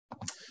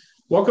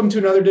Welcome to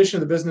another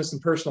edition of the Business and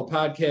Personal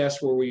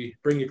Podcast, where we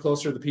bring you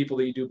closer to the people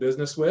that you do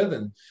business with.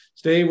 And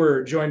today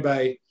we're joined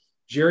by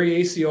Jerry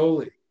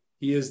Acioli.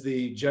 He is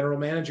the general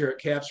manager at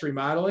Caps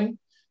Remodeling.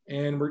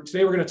 And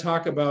today we're going to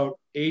talk about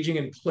aging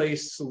in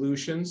place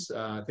solutions.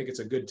 I think it's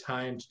a good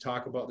time to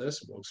talk about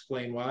this. We'll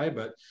explain why.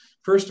 But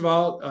first of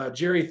all,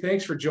 Jerry,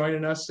 thanks for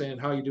joining us. And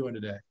how are you doing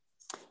today?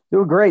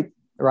 Doing great,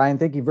 Ryan.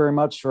 Thank you very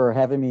much for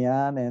having me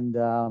on. And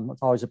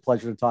it's always a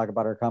pleasure to talk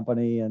about our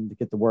company and to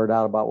get the word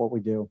out about what we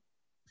do.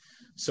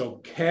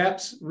 So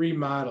CAPS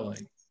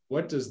Remodeling,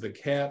 what does the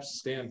CAPS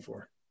stand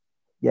for?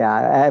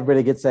 Yeah,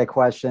 everybody gets that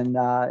question.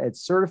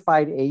 It's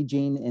Certified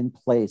Aging in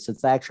Place.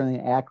 It's actually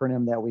an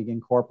acronym that we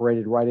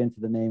incorporated right into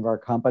the name of our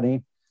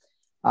company.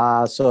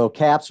 So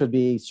CAPS would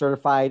be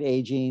Certified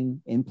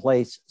Aging in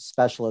Place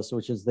Specialist,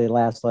 which is the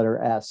last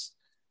letter S.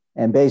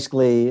 And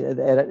basically,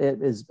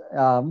 it is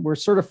we're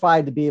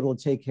certified to be able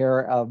to take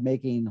care of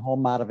making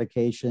home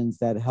modifications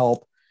that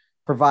help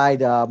provide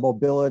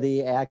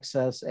mobility,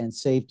 access, and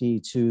safety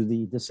to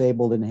the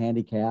disabled and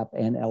handicapped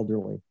and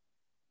elderly.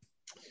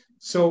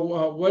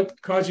 So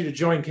what caused you to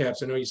join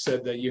CAPS? I know you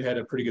said that you had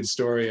a pretty good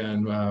story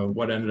on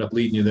what ended up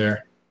leading you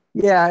there.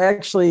 Yeah,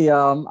 actually,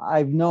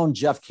 I've known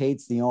Jeff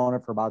Cates, the owner,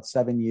 for about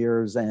 7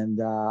 years, and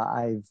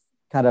I've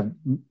kind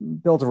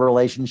of built a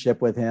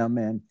relationship with him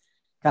and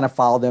kind of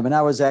followed him. And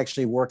I was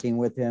actually working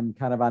with him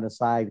kind of on the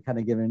side, kind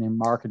of giving him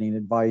marketing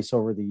advice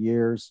over the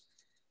years.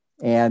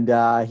 And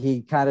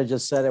he kind of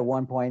just said at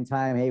one point in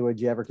time, hey, would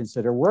you ever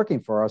consider working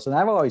for us? And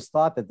I've always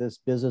thought that this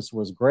business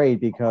was great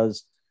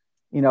because,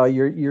 you know,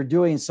 you're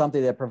doing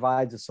something that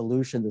provides a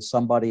solution to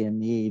somebody in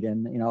need.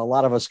 And, you know, a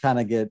lot of us kind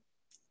of get,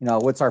 you know,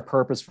 what's our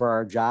purpose for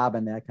our job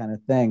and that kind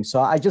of thing.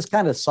 So I just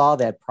kind of saw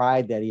that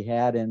pride that he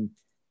had in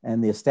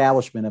the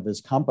establishment of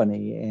his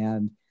company.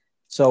 And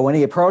so when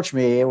he approached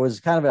me, it was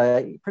kind of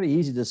a pretty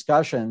easy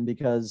discussion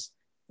because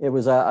it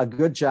was a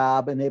good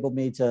job, enabled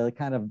me to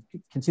kind of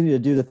continue to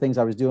do the things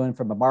I was doing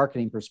from a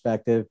marketing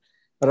perspective,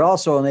 but it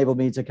also enabled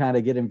me to kind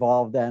of get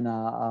involved in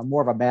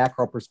more of a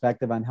macro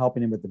perspective on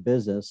helping him with the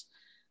business.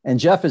 And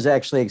Jeff is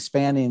actually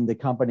expanding the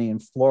company in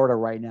Florida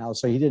right now.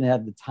 So he didn't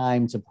have the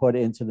time to put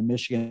into the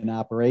Michigan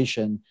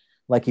operation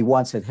like he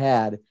once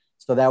had.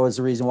 So that was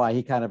the reason why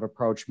he kind of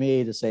approached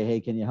me to say,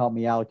 hey, can you help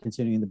me out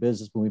continuing the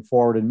business moving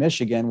forward in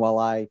Michigan while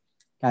I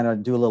kind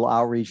of do a little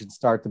outreach and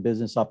start the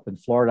business up in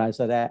Florida? I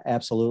said,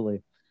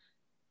 absolutely.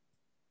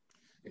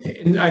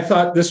 And I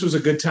thought this was a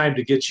good time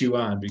to get you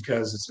on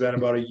because it's been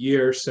about a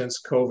year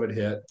since COVID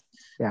hit.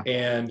 Yeah.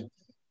 And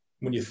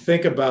when you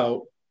think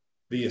about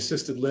the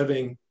assisted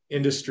living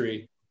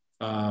industry,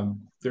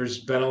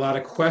 there's been a lot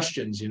of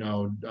questions. You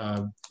know,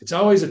 it's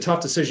always a tough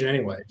decision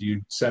anyway. Do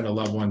you send a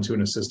loved one to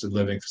an assisted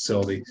living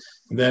facility?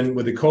 And then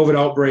with the COVID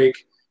outbreak,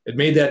 it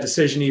made that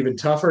decision even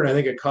tougher. And I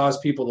think it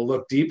caused people to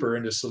look deeper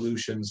into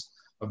solutions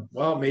of,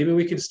 well, maybe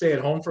we can stay at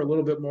home for a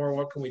little bit more.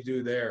 What can we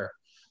do there?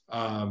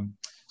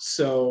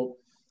 So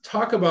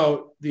talk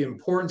about the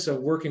importance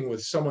of working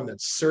with someone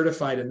that's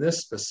certified in this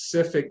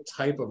specific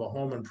type of a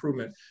home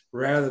improvement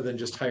rather than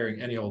just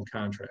hiring any old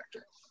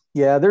contractor.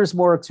 Yeah, there's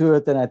more to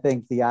it than I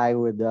think the eye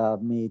would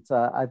meet.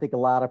 I think a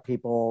lot of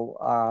people,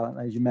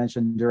 as you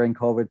mentioned, during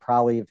COVID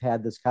probably have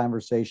had this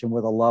conversation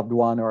with a loved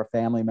one or a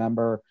family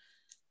member.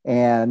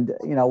 And,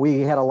 you know,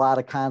 we had a lot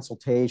of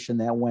consultation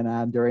that went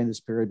on during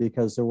this period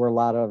because there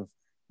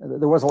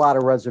was a lot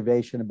of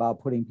reservation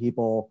about putting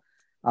people,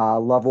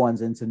 loved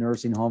ones into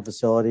nursing home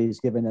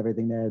facilities, given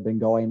everything that had been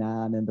going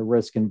on and the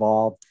risk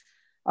involved.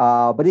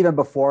 But even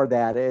before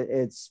that,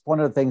 it's one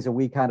of the things that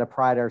we kind of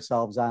pride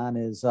ourselves on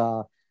is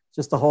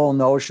just the whole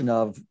notion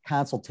of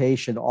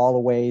consultation all the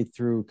way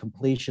through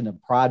completion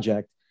of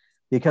project,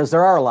 because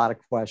there are a lot of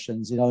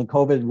questions, you know, and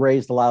COVID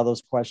raised a lot of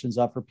those questions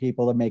up for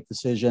people to make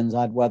decisions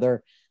on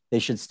whether they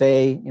should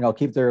stay, you know,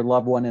 keep their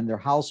loved one in their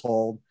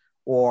household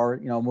or,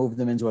 you know, move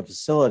them into a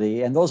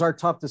facility. And those are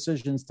tough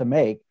decisions to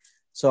make.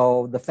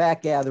 So the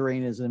fact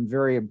gathering is a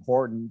very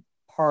important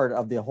part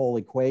of the whole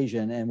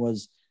equation and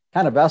was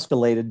kind of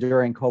escalated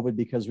during COVID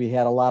because we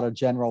had a lot of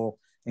general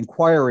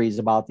inquiries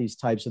about these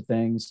types of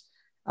things.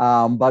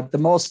 But the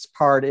most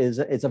part is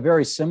it's a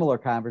very similar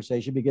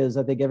conversation because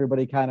I think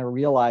everybody kind of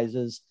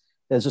realizes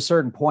there's a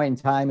certain point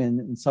in time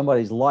in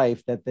somebody's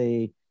life that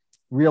they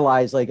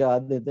realize like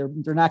that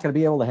they're not going to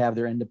be able to have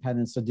their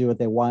independence to do what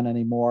they want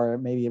anymore.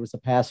 Maybe it was the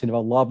passing of a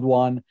loved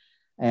one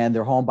and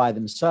they're home by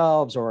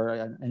themselves or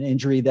an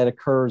injury that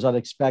occurs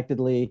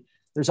unexpectedly.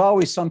 There's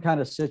always some kind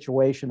of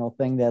situational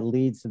thing that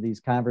leads to these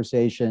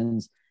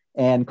conversations.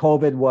 And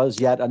COVID was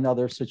yet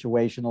another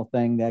situational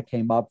thing that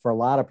came up for a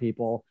lot of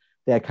people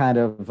that kind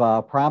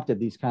of prompted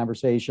these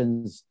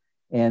conversations.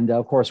 And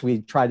of course, we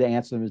tried to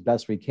answer them as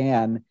best we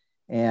can.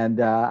 And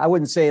I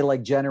wouldn't say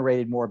like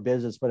generated more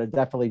business, but it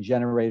definitely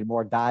generated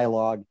more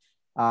dialogue,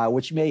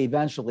 which may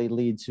eventually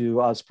lead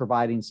to us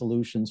providing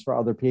solutions for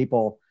other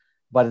people.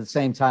 But at the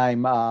same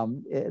time,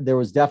 there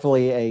was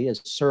definitely a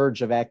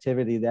surge of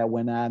activity that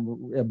went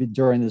on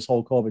during this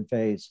whole COVID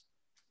phase.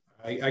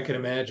 I can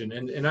imagine.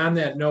 And on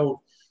that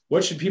note,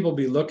 what should people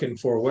be looking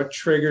for? What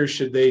triggers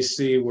should they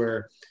see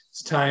where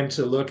it's time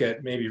to look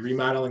at maybe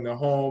remodeling the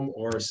home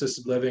or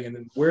assisted living? And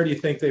then where do you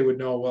think they would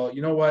know, well,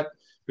 you know what,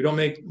 we don't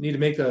need to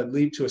make the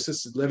leap to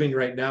assisted living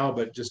right now,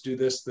 but just do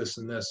this, this,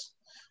 and this?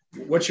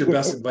 What's your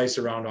best advice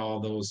around all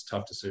those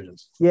tough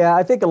decisions? Yeah,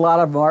 I think a lot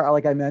of them are,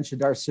 like I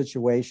mentioned, are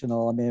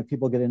situational. I mean, if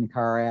people get in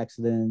car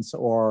accidents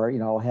or,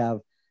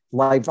 have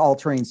life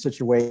altering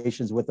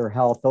situations with their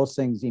health, those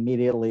things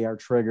immediately are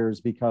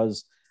triggers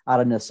because out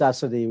of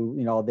necessity,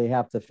 they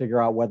have to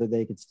figure out whether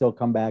they could still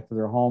come back to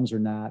their homes or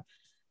not.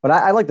 But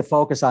I like to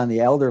focus on the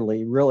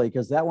elderly, really,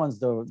 because that one's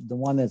the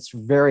one that's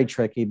very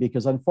tricky,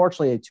 because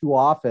unfortunately, too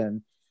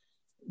often,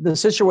 the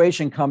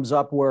situation comes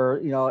up where,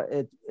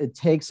 it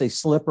takes a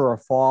slip or a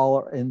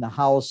fall in the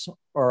house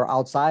or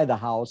outside the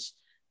house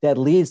that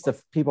leads to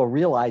people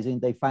realizing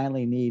they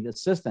finally need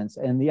assistance.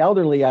 And the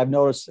elderly, I've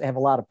noticed, have a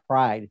lot of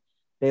pride.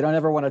 They don't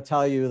ever want to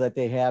tell you that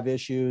they have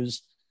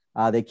issues.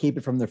 They keep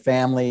it from their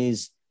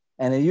families.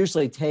 And it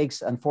usually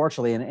takes,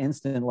 unfortunately, an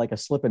instant, like a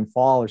slip and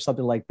fall or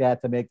something like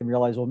that, to make them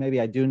realize, well, maybe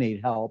I do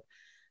need help.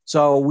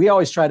 So we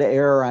always try to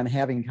err on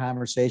having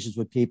conversations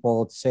with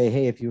people to say,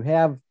 hey, if you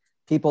have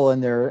people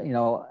in their,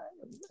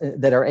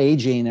 that are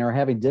aging or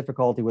having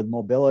difficulty with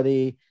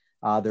mobility,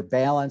 their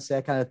balance,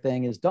 that kind of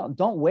thing, is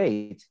don't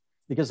wait,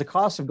 because the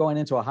cost of going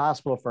into a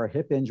hospital for a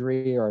hip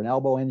injury or an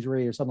elbow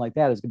injury or something like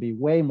that is going to be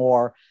way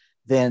more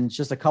than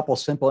just a couple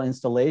simple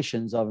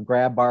installations of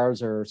grab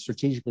bars or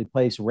strategically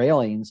placed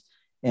railings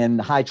in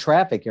high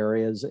traffic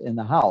areas in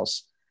the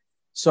house.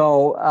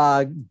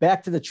 So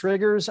back to the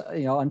triggers,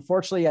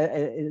 unfortunately,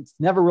 it's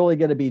never really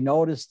going to be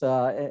noticed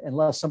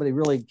unless somebody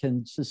really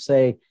can just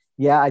say,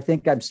 yeah, I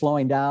think I'm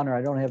slowing down, or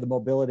I don't have the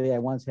mobility I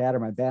once had, or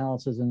my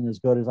balance isn't as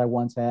good as I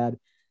once had.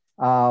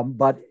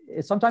 But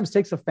it sometimes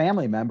takes a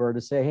family member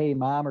to say, hey,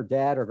 mom or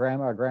dad or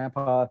grandma or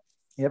grandpa,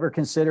 you ever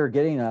consider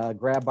getting a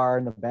grab bar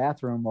in the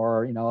bathroom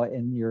or,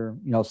 in your,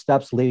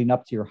 steps leading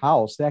up to your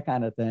house, that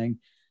kind of thing.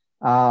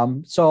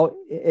 So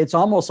it's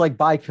almost like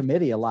by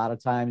committee a lot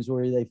of times,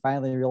 where they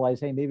finally realize,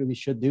 hey, maybe we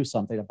should do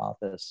something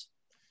about this.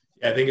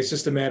 I think it's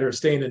just a matter of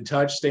staying in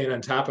touch, staying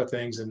on top of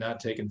things, and not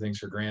taking things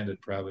for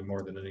granted, probably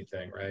more than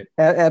anything, right?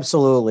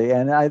 Absolutely.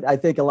 And I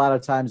think a lot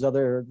of times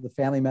the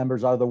family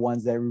members are the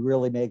ones that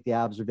really make the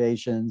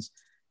observations.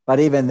 But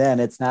even then,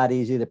 it's not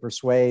easy to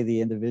persuade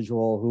the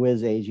individual who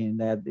is aging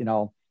that,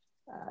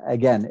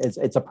 again,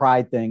 it's a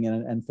pride thing.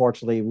 And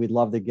unfortunately, we'd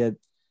love to get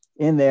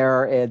in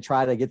there and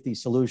try to get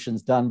these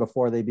solutions done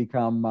before they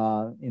become,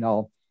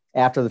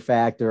 after the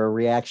fact or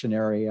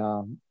reactionary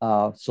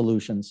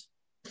solutions.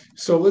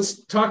 So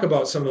let's talk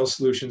about some of those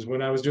solutions.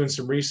 When I was doing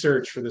some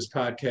research for this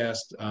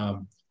podcast,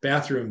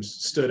 bathrooms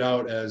stood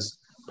out as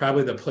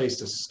probably the place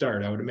to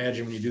start. I would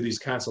imagine when you do these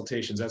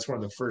consultations, that's one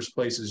of the first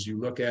places you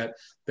look at.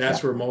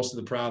 That's where most of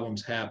the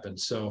problems happen.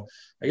 So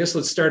I guess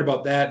let's start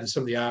about that and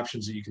some of the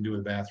options that you can do with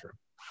a bathroom.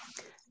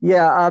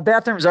 Yeah,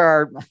 bathrooms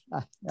are,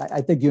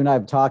 I think you and I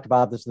have talked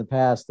about this in the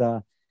past.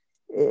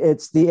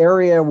 It's the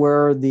area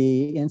where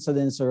the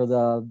incidence or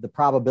the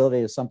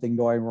probability of something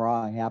going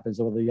wrong happens,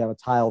 whether you have a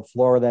tiled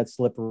floor that's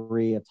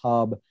slippery, a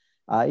tub,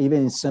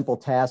 even simple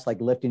tasks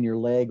like lifting your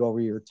leg over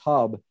your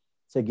tub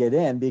to get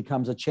in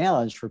becomes a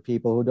challenge for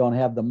people who don't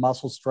have the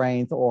muscle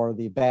strength or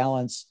the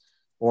balance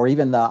or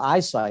even the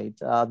eyesight,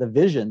 the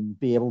vision,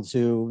 be able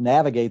to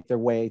navigate their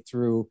way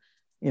through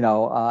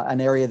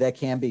an area that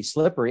can be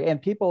slippery.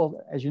 And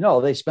people, as you know,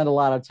 they spend a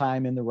lot of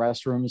time in the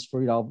restrooms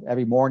for,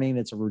 every morning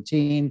it's a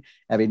routine,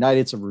 every night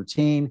it's a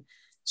routine.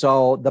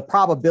 So the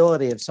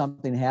probability of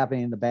something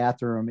happening in the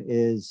bathroom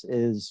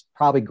is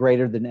probably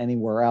greater than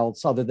anywhere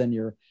else, other than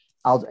your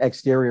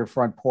exterior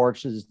front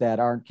porches that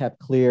aren't kept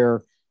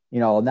clear,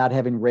 not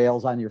having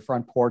rails on your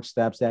front porch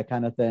steps, that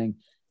kind of thing.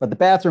 But the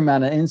bathroom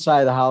on the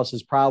inside of the house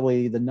is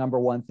probably the number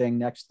one thing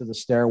next to the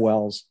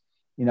stairwells.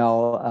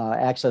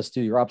 Access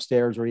to your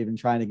upstairs or even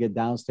trying to get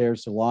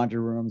downstairs to laundry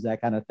rooms,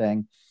 that kind of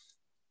thing.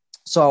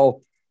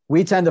 So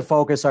we tend to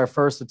focus our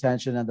first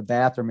attention on the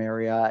bathroom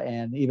area,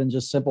 and even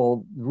just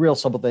real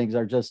simple things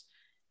are just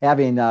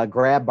having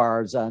grab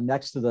bars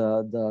next to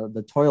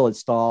the toilet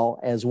stall,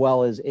 as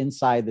well as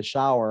inside the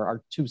shower,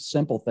 are two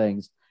simple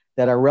things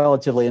that are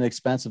relatively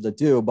inexpensive to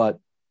do, but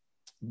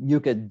you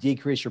could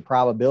decrease your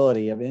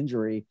probability of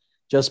injury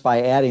just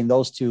by adding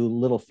those two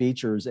little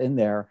features in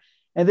there.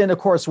 And then, of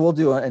course, we'll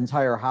do an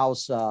entire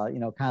house,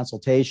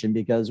 consultation,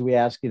 because we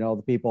ask,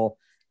 the people,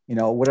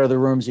 what are the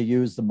rooms you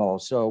use the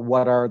most? So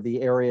what are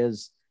the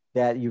areas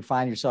that you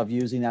find yourself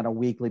using on a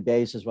weekly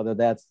basis, whether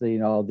that's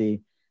the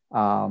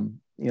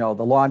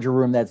laundry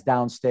room that's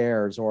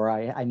downstairs, or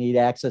I need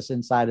access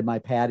inside of my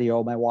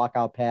patio, my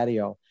walkout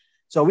patio.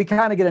 So we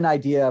kind of get an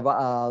idea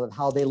of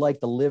how they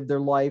like to live their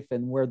life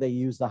and where they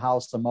use the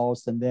house the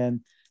most. And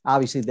then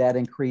obviously that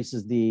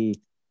increases the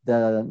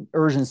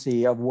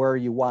urgency of where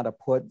you want to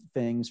put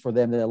things for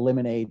them to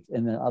eliminate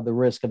the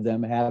risk of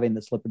them having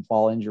the slip and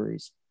fall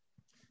injuries.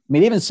 I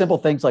mean, even simple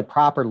things like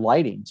proper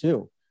lighting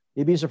too.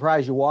 You'd be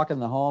surprised, you walk in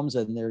the homes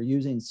and they're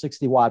using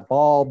 60-watt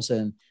bulbs,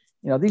 and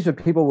these are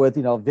people with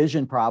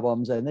vision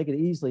problems, and they could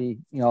easily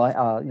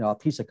a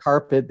piece of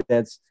carpet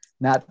that's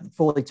not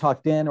fully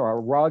tucked in, or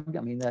a rug. I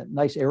mean, that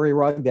nice airy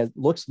rug that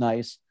looks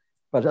nice,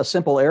 but a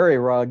simple area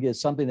rug is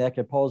something that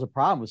could pose a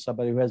problem with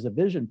somebody who has a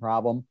vision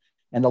problem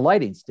and the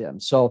lighting's dim.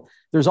 So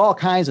there's all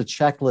kinds of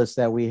checklists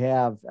that we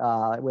have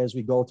as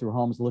we go through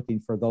homes looking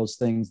for those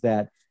things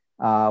that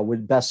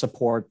would best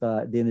support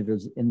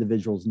the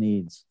individual's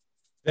needs.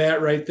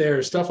 That right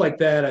there, stuff like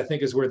that, I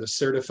think is where the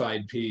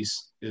certified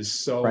piece is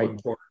so Right.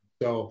 important.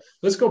 So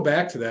let's go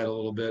back to that a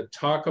little bit.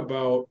 Talk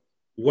about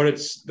what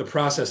the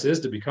process is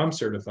to become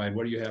certified.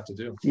 What do you have to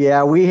do?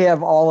 Yeah, we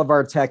have all of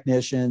our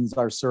technicians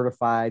are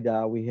certified.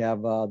 We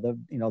have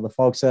the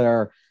folks that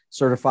are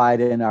certified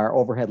in our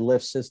overhead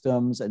lift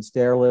systems and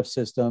stair lift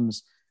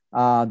systems.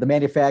 The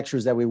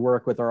manufacturers that we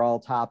work with are all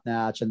top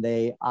notch, and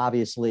they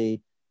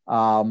obviously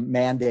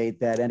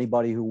mandate that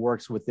anybody who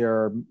works with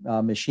their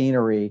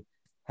machinery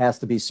has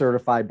to be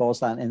certified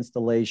both on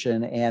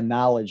installation and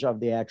knowledge of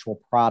the actual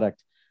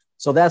product.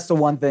 So that's the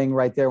one thing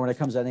right there when it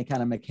comes to any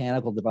kind of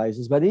mechanical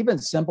devices, but even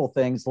simple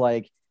things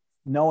like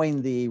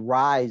knowing the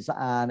rise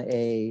on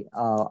a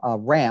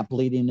ramp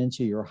leading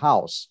into your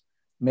house.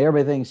 I mean,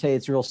 everybody thinks, hey,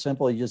 it's real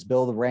simple. You just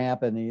build a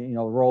ramp and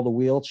roll the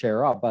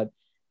wheelchair up. But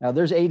now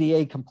there's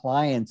ADA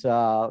compliant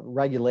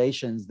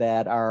regulations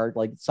that are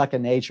like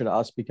second nature to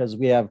us because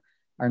we have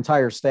our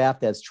entire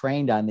staff that's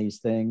trained on these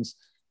things.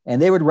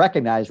 And they would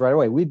recognize right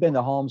away. We've been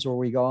to homes where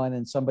we go in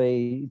and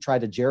somebody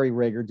tried to jerry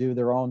rig or do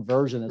their own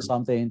version of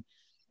something.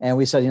 And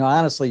we said,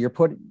 honestly, you're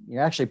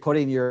actually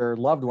putting your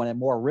loved one at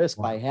more risk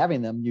by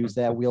having them use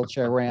that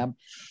wheelchair ramp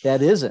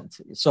that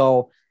isn't.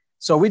 So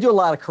we do a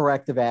lot of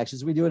corrective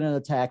actions. We do it in a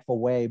tactful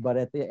way, but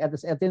at the end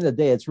of the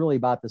day, it's really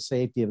about the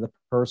safety of the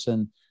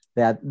person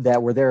that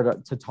we're there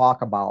to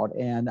talk about.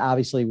 And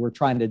obviously we're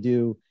trying to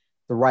do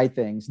the right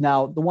things.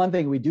 Now, the one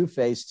thing we do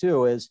face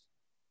too is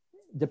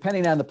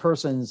depending on the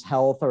person's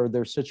health or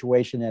their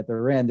situation that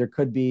they're in, there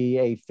could be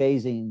a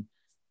phasing.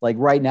 Like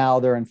right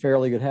now, they're in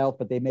fairly good health,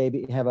 but they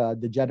may have a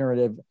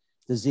degenerative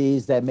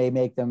disease that may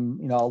make them,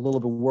 a little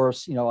bit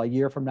worse, a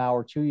year from now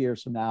or 2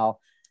 years from now.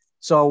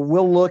 So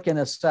we'll look and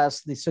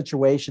assess the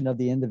situation of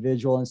the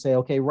individual and say,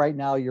 okay, right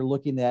now you're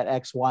looking at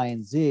X, Y,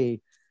 and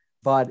Z,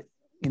 but,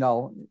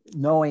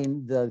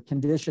 knowing the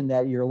condition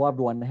that your loved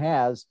one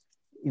has,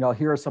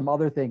 here are some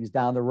other things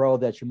down the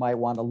road that you might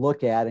want to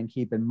look at and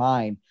keep in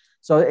mind.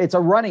 So it's a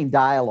running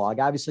dialogue.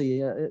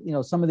 Obviously,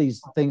 some of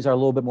these things are a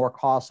little bit more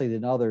costly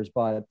than others,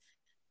 but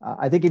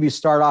I think if you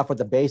start off with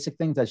the basic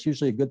things, that's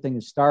usually a good thing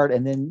to start.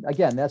 And then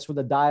again, that's where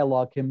the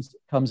dialogue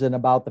comes in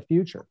about the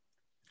future.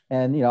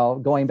 And,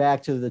 going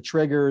back to the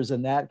triggers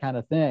and that kind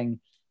of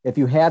thing, if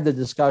you have the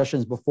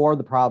discussions before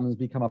the problems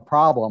become a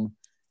problem,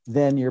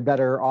 then you're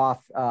better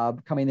off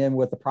coming in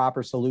with the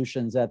proper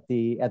solutions at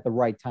the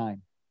right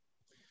time.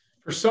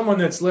 For someone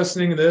that's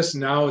listening to this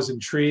now is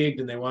intrigued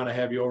and they want to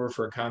have you over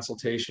for a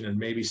consultation and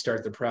maybe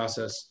start the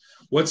process,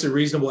 what's a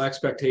reasonable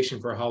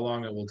expectation for how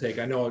long it will take?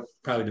 I know it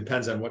probably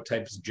depends on what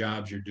types of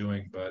jobs you're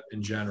doing, but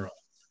in general.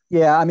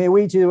 Yeah, I mean,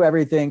 we do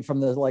everything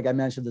from like I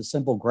mentioned, the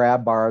simple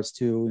grab bars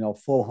to,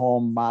 full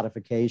home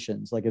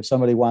modifications. Like if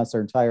somebody wants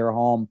their entire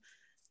home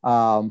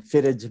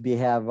fitted to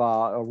have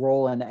a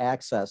roll-in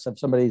access, if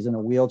somebody's in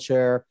a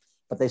wheelchair,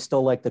 but they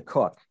still like to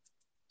cook.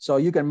 So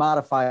you can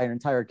modify an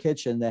entire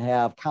kitchen to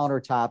have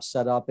countertops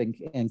set up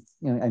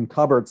and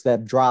cupboards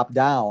that drop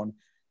down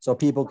so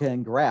people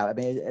can grab.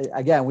 I mean,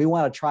 again, we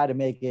want to try to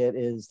make it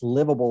as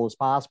livable as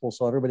possible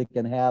so everybody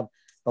can have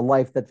the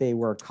life that they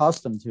were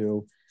accustomed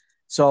to.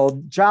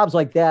 So jobs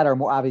like that are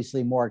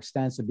obviously more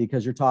extensive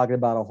because you're talking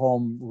about a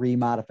home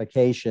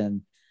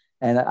remodification.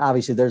 And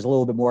obviously there's a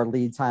little bit more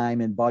lead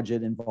time and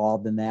budget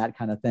involved in that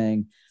kind of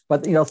thing.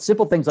 But,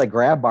 simple things like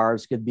grab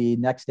bars could be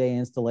next day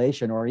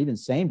installation or even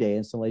same day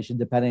installation,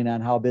 depending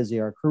on how busy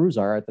our crews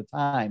are at the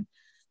time.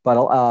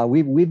 But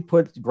we've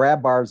put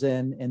grab bars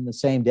in the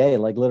same day.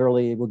 Like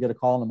literally we'll get a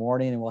call in the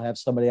morning and we'll have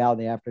somebody out in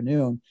the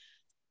afternoon.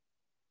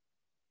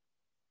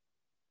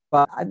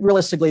 But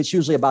realistically, it's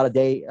usually about a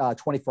day,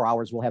 24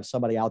 hours, we'll have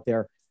somebody out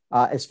there.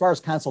 As far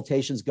as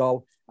consultations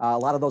go, a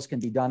lot of those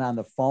can be done on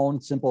the phone,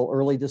 simple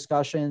early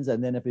discussions.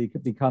 And then if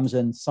it becomes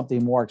in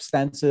something more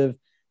extensive,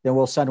 then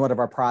we'll send one of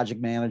our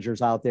project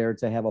managers out there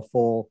to have a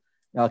full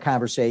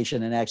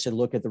conversation and actually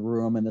look at the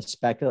room and the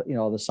spec,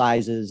 the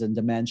sizes and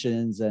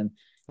dimensions and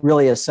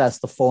really assess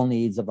the full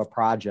needs of a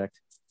project.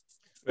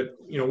 But,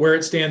 where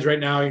it stands right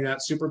now, you're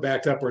not super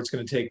backed up where it's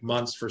going to take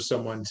months for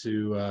someone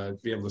to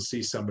be able to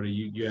see somebody.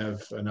 You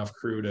have enough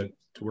crew to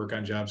work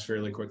on jobs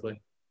fairly quickly.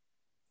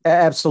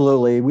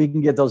 Absolutely. We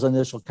can get those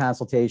initial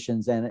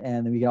consultations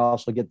and we can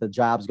also get the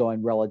jobs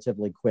going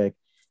relatively quick.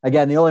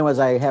 Again, the only ones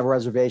I have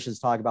reservations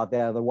talk about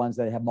that are the ones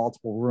that have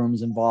multiple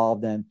rooms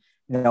involved. And,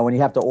 when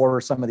you have to order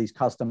some of these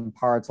custom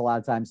parts, a lot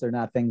of times they're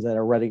not things that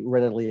are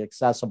readily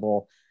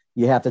accessible.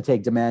 You have to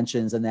take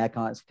dimensions and that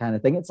kind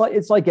of thing.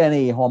 It's like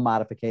any home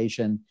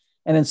modification.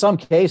 And in some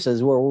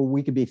cases where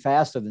we could be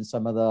faster than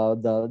some of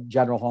the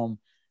general home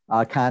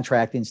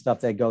contracting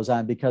stuff that goes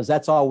on, because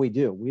that's all we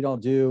do. We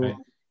don't do,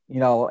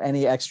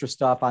 any extra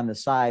stuff on the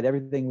side.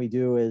 Everything we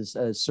do is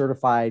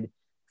certified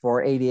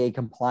for ADA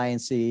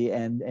compliancy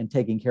and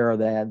taking care of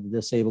that, the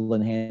disabled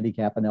and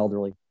handicapped and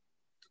elderly.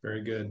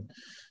 Very good.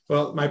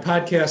 Well, my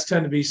podcasts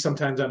tend to be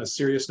sometimes on a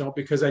serious note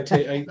because I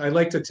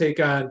like to take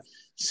on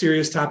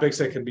serious topics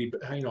that can be,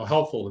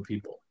 helpful to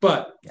people.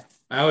 But Yeah.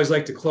 I always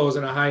like to close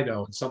on a high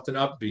note, something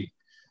upbeat.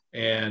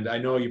 And I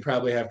know you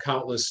probably have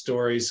countless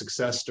stories,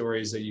 success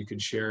stories that you could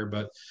share,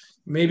 but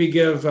maybe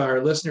give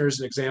our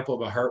listeners an example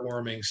of a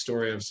heartwarming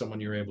story of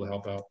someone you're able to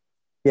help out.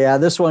 Yeah,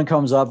 this one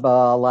comes up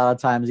a lot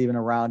of times, even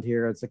around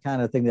here. It's the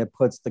kind of thing that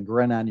puts the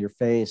grin on your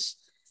face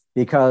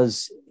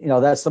because,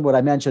 that's what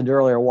I mentioned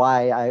earlier,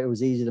 why it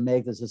was easy to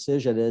make this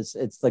decision is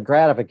it's the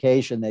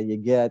gratification that you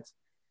get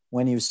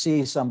when you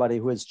see somebody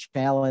who is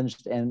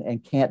challenged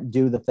and can't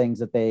do the things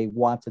that they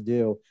want to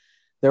do.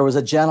 There was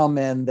a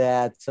gentleman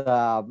that,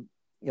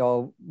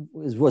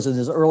 was in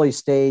his early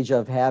stage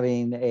of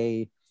having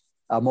a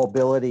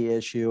mobility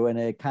issue, and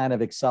it kind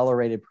of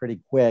accelerated pretty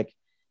quick.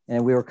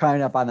 And we were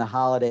coming up on the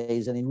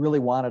holidays, and he really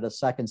wanted a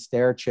second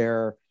stair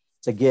chair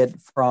to get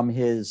from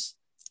his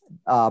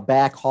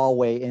back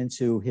hallway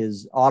into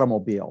his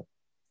automobile.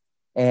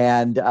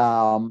 And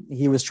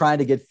he was trying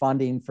to get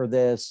funding for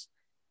this,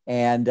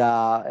 and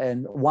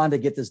wanted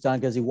to get this done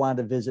because he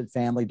wanted to visit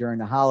family during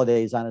the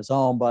holidays on his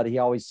own, but he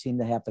always seemed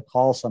to have to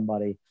call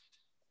somebody.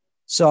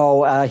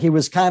 So he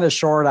was kind of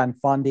short on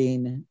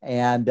funding,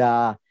 and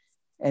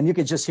you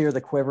could just hear the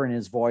quiver in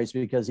his voice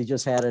because he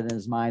just had it in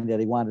his mind that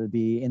he wanted to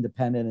be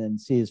independent and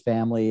see his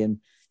family and,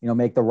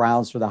 make the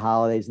rounds for the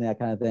holidays and that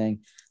kind of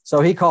thing.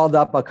 So he called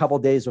up a couple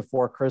of days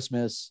before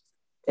Christmas,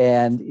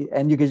 and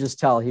you could just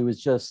tell he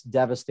was just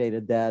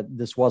devastated that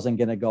this wasn't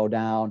going to go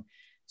down.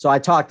 So I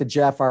talked to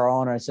Jeff, our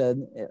owner, I said,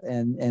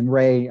 and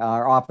Ray,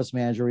 our office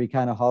manager, we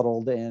kind of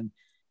huddled, and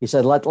he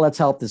said, let's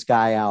help this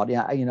guy out.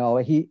 Yeah.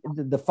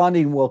 The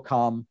funding will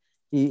come.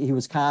 He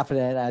was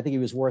confident. I think he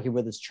was working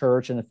with his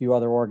church and a few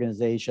other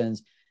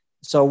organizations.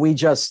 So we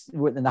just,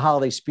 in the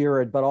holiday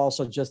spirit, but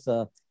also just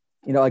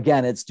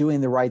again, it's doing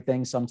the right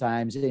thing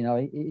sometimes.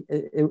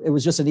 It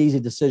was just an easy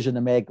decision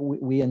to make.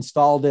 We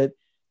installed it,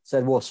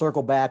 said we'll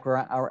circle back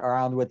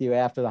around with you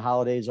after the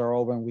holidays are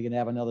over and we can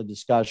have another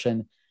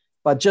discussion.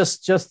 But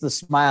just the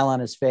smile on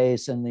his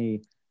face and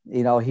he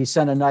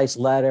sent a nice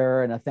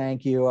letter and a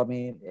thank you. I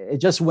mean, it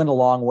just went a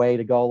long way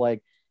to go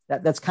like,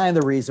 that's kind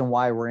of the reason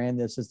why we're in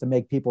this, is to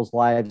make people's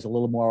lives a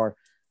little more,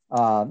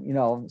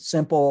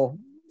 simple.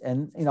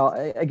 And,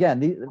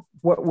 again,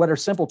 what are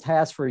simple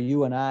tasks for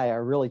you and I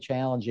are really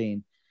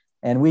challenging,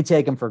 and we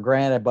take them for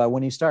granted. But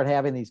when you start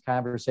having these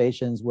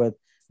conversations with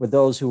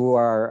those who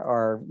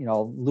are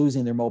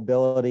losing their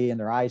mobility and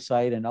their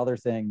eyesight and other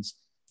things,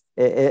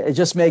 it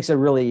just makes it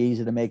really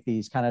easy to make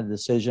these kind of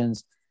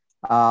decisions.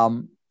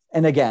 And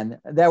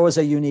again, that was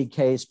a unique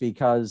case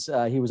because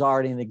he was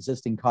already an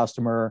existing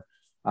customer.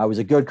 Was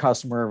a good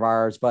customer of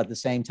ours, but at the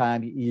same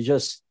time, you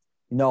just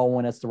know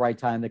when it's the right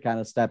time to kind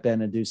of step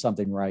in and do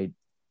something right.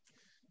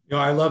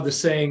 I love the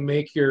saying,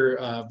 make your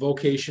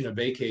vocation a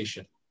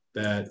vacation,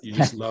 that you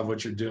just love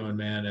what you're doing,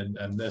 man.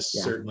 And this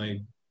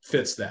certainly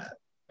fits that,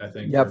 I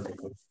think. Yep.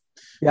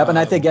 Yep. And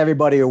I think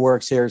everybody who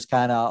works here has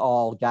kind of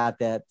all got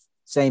that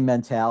same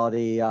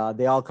mentality.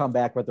 They all come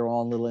back with their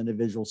own little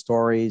individual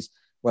stories,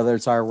 whether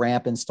it's our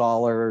ramp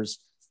installers,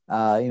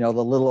 the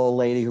little old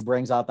lady who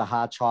brings out the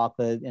hot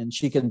chocolate and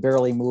she can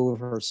barely move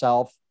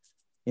herself,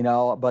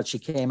 but she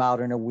came out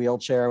in a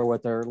wheelchair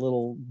with her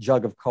little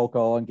jug of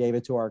cocoa and gave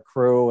it to our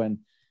crew. And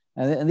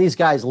these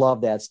guys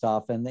love that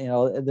stuff. And,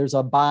 there's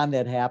a bond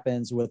that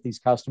happens with these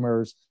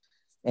customers,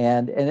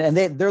 and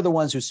they're the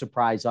ones who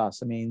surprise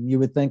us. I mean, you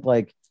would think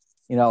like,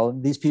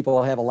 these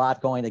people have a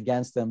lot going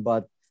against them,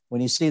 but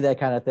when you see that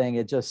kind of thing,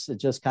 it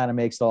just kind of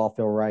makes it all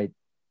feel right.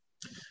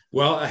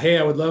 Well, hey,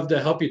 I would love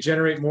to help you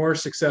generate more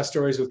success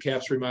stories with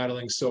CAPS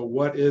Remodeling. So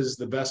what is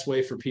the best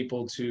way for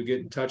people to get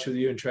in touch with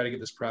you and try to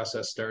get this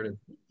process started?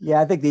 Yeah,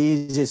 I think the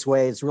easiest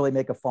way is really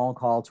make a phone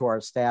call to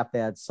our staff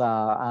that's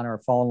on our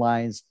phone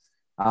lines.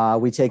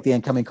 We take the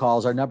incoming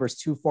calls. Our number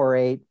is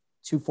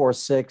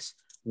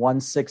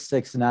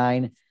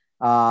 248-246-1669.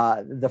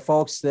 The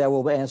folks that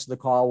will answer the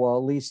call will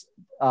at least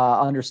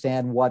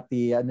understand what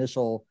the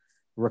initial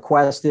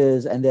request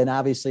is. And then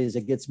obviously as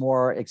it gets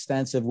more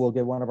extensive, we'll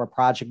get one of our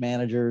project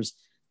managers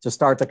to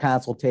start the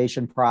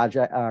consultation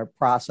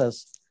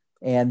process.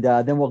 And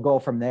then we'll go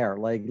from there.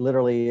 Like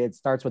literally it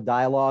starts with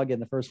dialogue.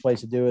 And the first place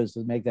to do is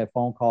to make that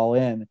phone call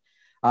in.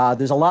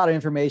 There's a lot of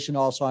information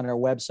also on our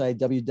website,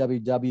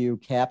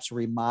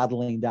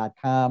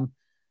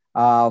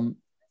 www.capsremodeling.com.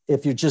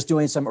 If you're just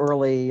doing some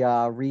early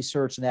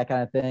research and that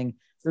kind of thing,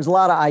 there's a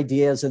lot of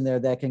ideas in there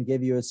that can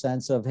give you a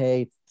sense of,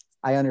 hey,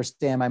 I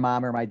understand my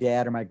mom or my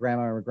dad or my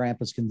grandma or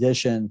grandpa's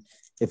condition.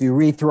 If you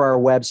read through our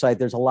website,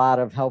 there's a lot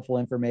of helpful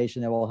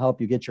information that will help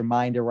you get your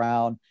mind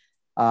around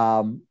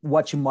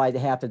what you might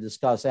have to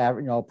discuss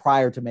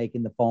prior to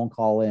making the phone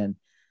call in.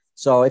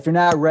 So if you're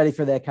not ready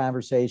for that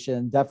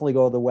conversation, definitely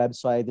go to the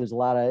website. There's a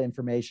lot of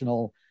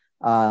informational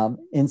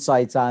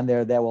insights on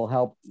there that will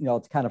help,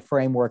 to kind of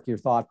framework your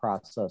thought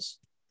process.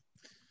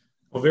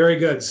 Well, very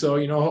good. So,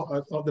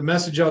 the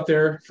message out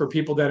there for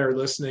people that are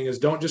listening is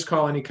don't just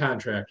call any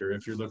contractor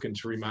if you're looking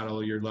to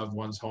remodel your loved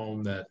one's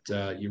home, that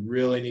you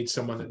really need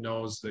someone that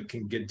knows, that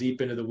can get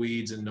deep into the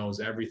weeds and knows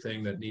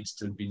everything that needs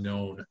to be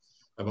known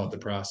about the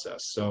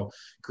process. So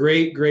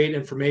great, great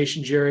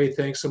information, Jerry.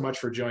 Thanks so much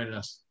for joining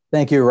us.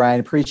 Thank you, Ryan.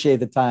 Appreciate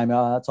the time.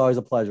 It's always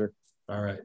a pleasure. All right.